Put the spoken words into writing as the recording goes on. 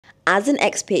As an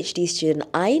ex-PhD student,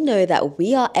 I know that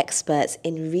we are experts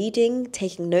in reading,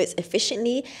 taking notes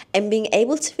efficiently, and being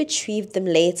able to retrieve them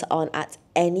later on at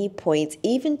any point,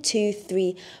 even 2,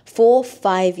 3, 4,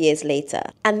 5 years later.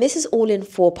 And this is all in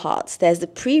 4 parts. There's the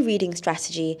pre-reading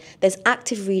strategy, there's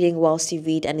active reading whilst you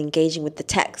read and engaging with the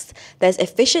text, there's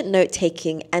efficient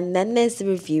note-taking, and then there's the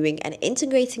reviewing and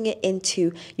integrating it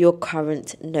into your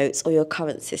current notes or your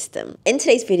current system. In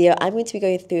today's video, I'm going to be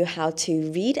going through how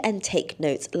to read and take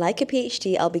notes like a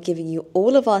PhD. I'll be giving you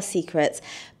all of our secrets,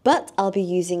 but I'll be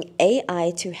using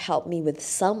AI to help me with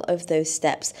some of those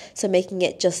steps, so making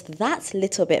it just that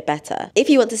little bit better.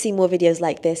 If you want to see more videos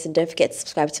like this, and don't forget to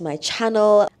subscribe to my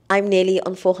channel. I'm nearly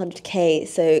on 400k,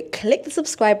 so click the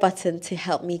subscribe button to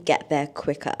help me get there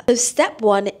quicker. So step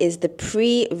 1 is the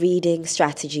pre-reading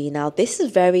strategy. Now, this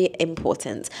is very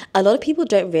important. A lot of people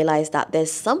don't realize that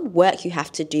there's some work you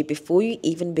have to do before you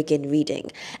even begin reading.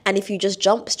 And if you just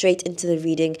jump straight into the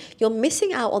reading, you're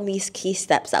missing out on these key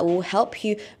steps that will help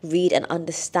you read and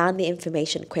understand the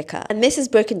information quicker. And this is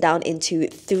broken down into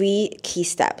 3 key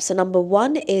steps. So number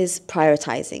 1 is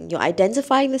prioritizing. You're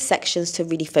identifying the sections to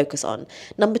really focus on.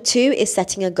 Number 2 is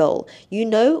setting a goal. You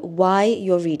know why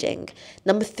you're reading.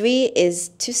 Number 3 is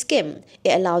to skim.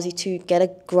 It allows you to get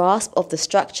a grasp of the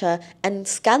structure and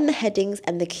scan the headings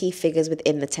and the key figures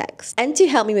within the text. And to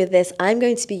help me with this, I'm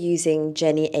going to be using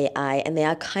Jenny AI, and they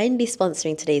are kindly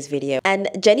sponsoring today's video. And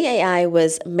Jenny AI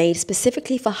was made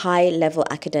specifically for high-level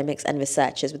academics and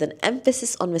researchers with an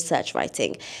emphasis on research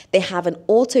writing. They have an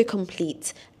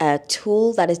autocomplete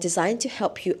tool that is designed to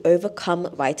help you overcome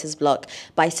writer's block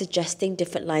by suggesting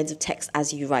different lines of text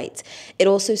as you write. It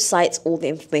also cites all the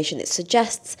information it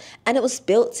suggests, and it was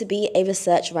built to be a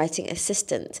research writing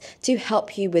assistant to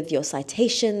help you with your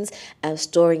citations,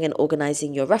 storing and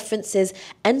organizing your references,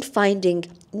 and finding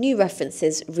new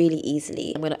references really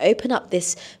easily. I'm going to open up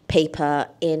this paper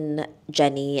in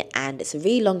Jenny, and it's a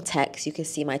really long text. You can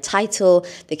see my title,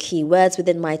 the keywords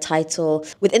within my title.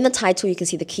 Within the title, you can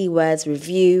see the keywords,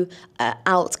 review,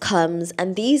 outcomes,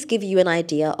 and these give you an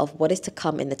idea of what is to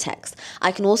come in the text.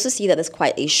 I can also see that there's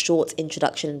quite a short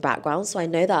introduction and background, so I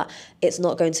know that it's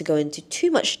not going to go into too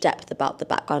much depth about the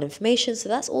background information, so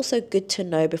that's also good to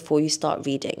know before you start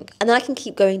reading. And then I can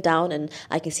keep going down and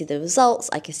I can see the results,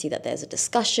 I can see that there's a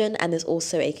discussion, and there's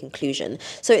also a conclusion.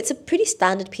 So it's a pretty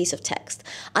standard piece of text.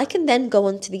 I can then go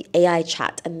on to the AI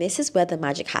chat, and this is where the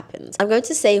magic happens. I'm going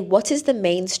to say, what is the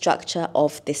main structure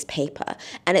of this paper?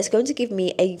 And it's going to give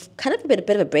me a kind of a bit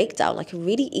of a breakdown, like a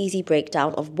really easy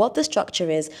breakdown of what the structure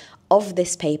is of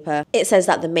this paper. It says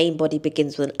that the main body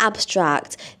begins with an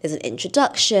abstract, there's an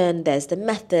introduction, there's the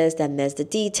methods, then there's the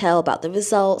detail about the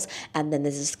results, and then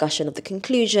there's a discussion of the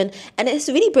conclusion. And it's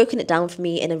really broken it down for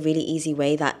me in a really easy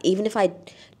way that even if I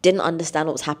didn't understand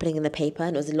what was happening in the paper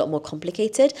and it was a lot more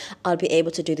complicated, I'll be able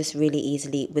to do this really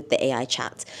easily with the AI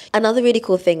chat. Another really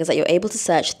cool thing is that you're able to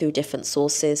search through different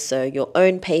sources, so your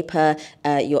own paper,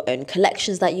 your own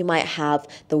collections that you might have,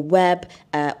 the web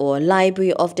or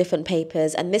library of different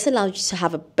papers, and this allows you to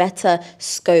have a better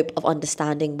scope of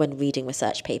understanding when reading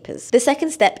research papers. The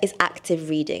second step is active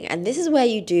reading, and this is where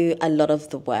you do a lot of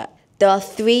the work. There are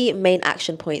 3 main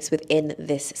action points within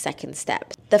this second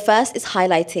step. The first is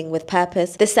highlighting with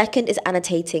purpose, the second is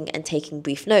annotating and taking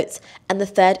brief notes, and the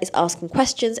third is asking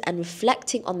questions and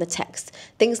reflecting on the text.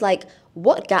 Things like,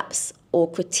 what gaps or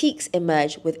critiques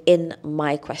emerge within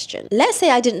my question. Let's say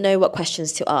I didn't know what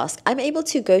questions to ask. I'm able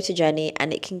to go to Jenny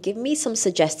and it can give me some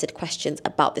suggested questions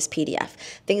about this PDF.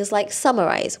 Things like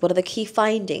summarize, what are the key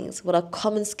findings, what are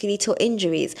common skeletal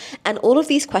injuries, and all of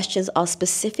these questions are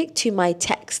specific to my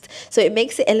text. So it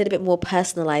makes it a little bit more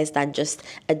personalized than just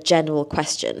a general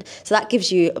question. So that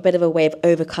gives you a bit of a way of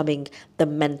overcoming the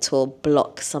mental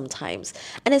block sometimes.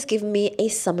 And it's given me a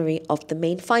summary of the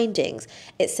main findings.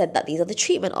 It said that these are the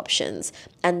treatment options,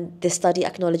 and the study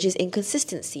acknowledges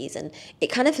inconsistencies, and it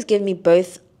kind of has given me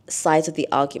both sides of the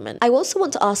argument. I also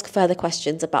want to ask further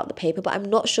questions about the paper, but I'm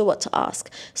not sure what to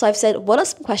ask. So I've said, what are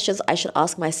some questions I should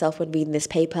ask myself when reading this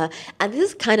paper? And this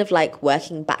is kind of like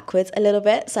working backwards a little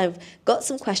bit. So I've got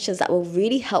some questions that will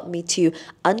really help me to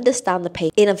understand the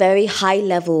paper in a very high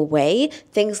level way.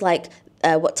 Things like,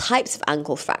 what types of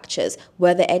ankle fractures,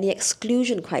 were there any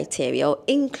exclusion criteria or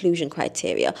inclusion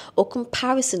criteria or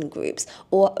comparison groups,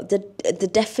 or the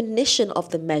definition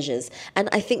of the measures. And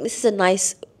I think this is a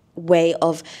nice way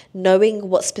of knowing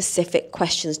what specific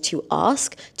questions to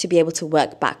ask to be able to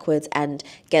work backwards and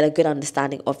get a good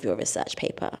understanding of your research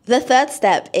paper. The third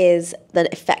step is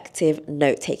the effective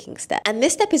note-taking step. And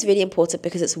this step is really important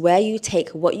because it's where you take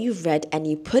what you've read and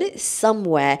you put it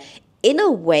somewhere in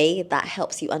a way that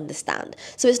helps you understand.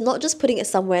 So it's not just putting it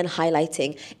somewhere and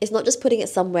highlighting, it's not just putting it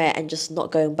somewhere and just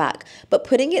not going back, but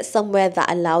putting it somewhere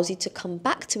that allows you to come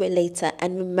back to it later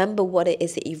and remember what it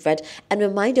is that you've read and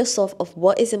remind yourself of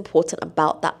what is important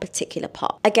about that particular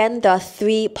part. Again, there are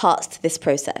 3 parts to this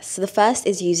process. So the first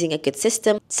is using a good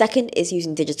system, second is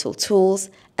using digital tools,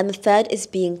 and the third is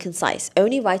being concise,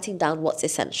 only writing down what's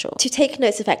essential. To take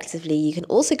notes effectively, you can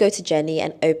also go to Jenny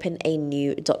and open a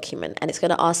new document. And it's going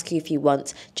to ask you if you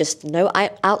want just no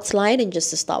outline and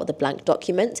just to start with a blank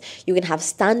document. You can have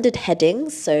standard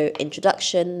headings, so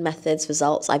introduction, methods,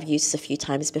 results. I've used this a few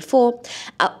times before.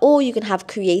 Or you can have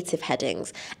creative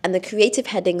headings. And the creative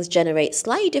headings generate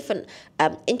slightly different,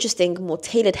 interesting, more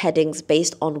tailored headings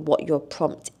based on what your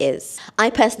prompt is.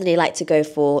 I personally like to go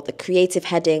for the creative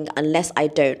heading unless I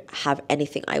don't have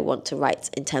anything I want to write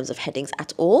in terms of headings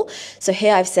at all. So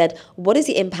here I've said, what is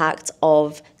the impact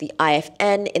of the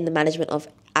IFN in the management of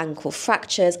ankle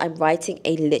fractures? I'm writing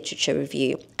a literature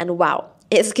review. And wow,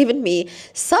 it's given me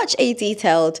such a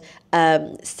detailed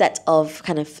set of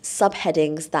kind of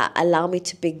subheadings that allow me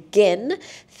to begin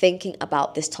thinking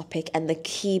about this topic and the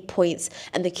key points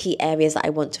and the key areas that I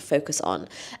want to focus on.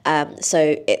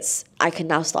 So I can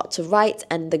now start to write,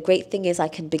 and the great thing is I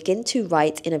can begin to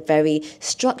write in a very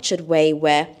structured way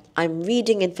where I'm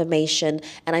reading information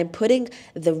and I'm putting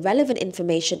the relevant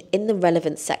information in the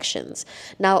relevant sections.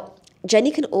 Now,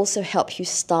 Jenny can also help you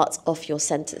start off your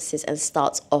sentences and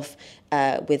start off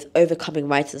with overcoming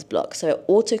writer's block. So it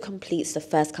auto completes the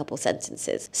first couple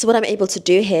sentences. So what I'm able to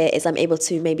do here is I'm able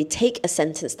to maybe take a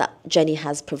sentence that Jenny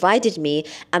has provided me,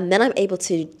 and then I'm able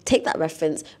to take that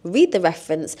reference, read the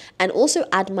reference, and also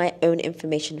add my own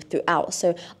information throughout.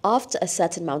 So after a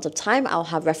certain amount of time, I'll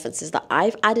have references that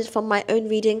I've added from my own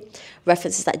reading,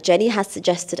 references that Jenny has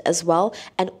suggested as well,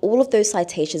 and all of those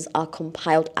citations are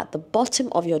compiled at the bottom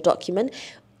of your document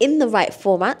in the right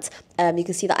format. You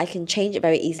can see that I can change it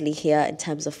very easily here in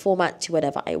terms of format to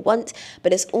whatever I want,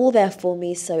 but it's all there for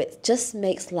me, so it just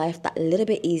makes life that little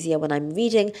bit easier when I'm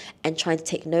reading and trying to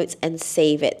take notes and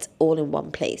save it all in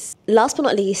one place. Last but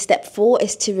not least, step 4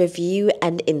 is to review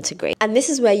and integrate. And this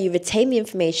is where you retain the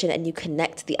information and you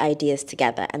connect the ideas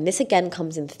together. And this again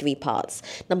comes in 3 parts.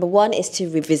 Number 1 is to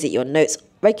revisit your notes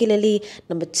regularly.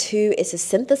 Number 2 is to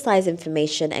synthesize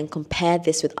information and compare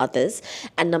this with others.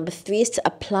 And number 3 is to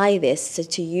apply this, so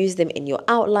to use them in your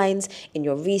outlines, in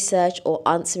your research, or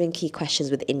answering key questions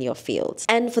within your fields.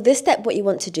 And for this step, what you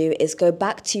want to do is go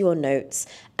back to your notes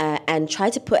and try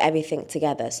to put everything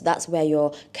together. So that's where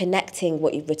you're connecting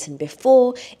what you've written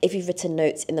before. If you've written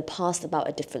notes in the past about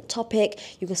a different topic,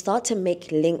 you can start to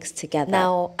make links together.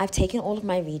 Now, I've taken all of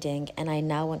my reading and I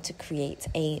now want to create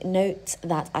a note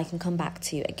that I can come back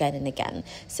to again and again.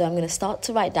 So I'm going to start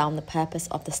to write down the purpose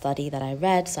of the study that I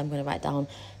read. So I'm going to write down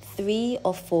 3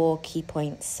 or 4 key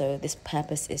points. So this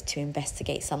purpose is to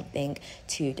investigate something,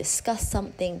 to discuss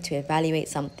something, to evaluate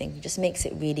something. It just makes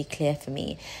it really clear for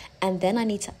me. And then I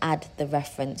need to add the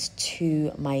reference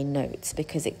to my notes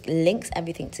because it links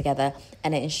everything together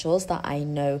and it ensures that I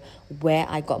know where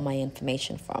I got my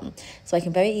information from. So I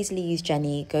can very easily use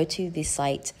Jenny, go to the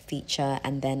cite feature,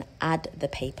 and then add the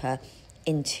paper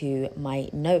into my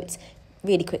notes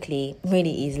really quickly,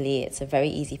 really easily. It's a very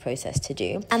easy process to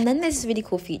do. And then there's this really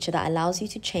cool feature that allows you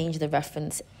to change the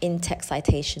reference in text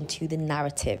citation to the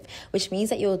narrative, which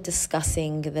means that you're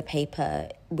discussing the paper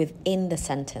within the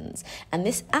sentence. And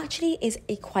this actually is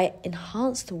a quite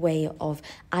enhanced way of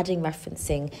adding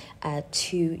referencing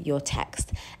to your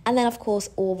text. And then of course,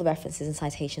 all the references and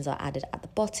citations are added at the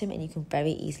bottom, and you can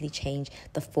very easily change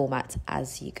the format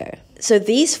as you go. So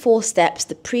these 4 steps,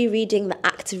 the pre-reading, the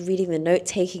active reading, the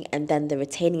note-taking, and then the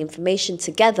retaining information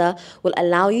together will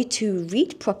allow you to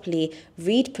read properly,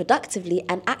 read productively,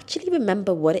 and actually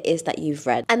remember what it is that you've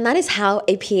read. And that is how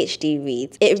a PhD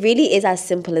reads. It really is as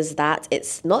simple as that.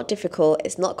 It's not difficult,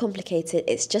 it's not complicated,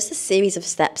 it's just a series of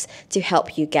steps to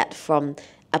help you get from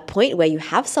a point where you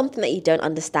have something that you don't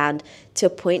understand to a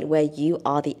point where you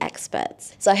are the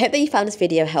experts. So I hope that you found this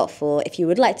video helpful. If you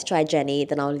would like to try Jenny,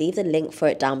 then I'll leave the link for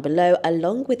it down below,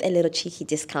 along with a little cheeky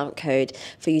discount code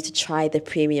for you to try the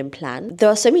premium plan. There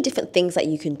are so many different things that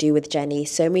you can do with Jenny,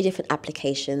 so many different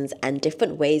applications and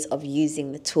different ways of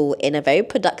using the tool in a very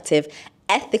productive,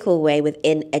 ethical way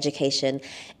within education.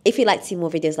 If you'd like to see more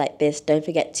videos like this, don't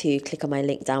forget to click on my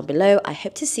link down below. I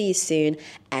hope to see you soon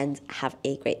and have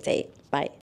a great day.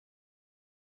 Bye.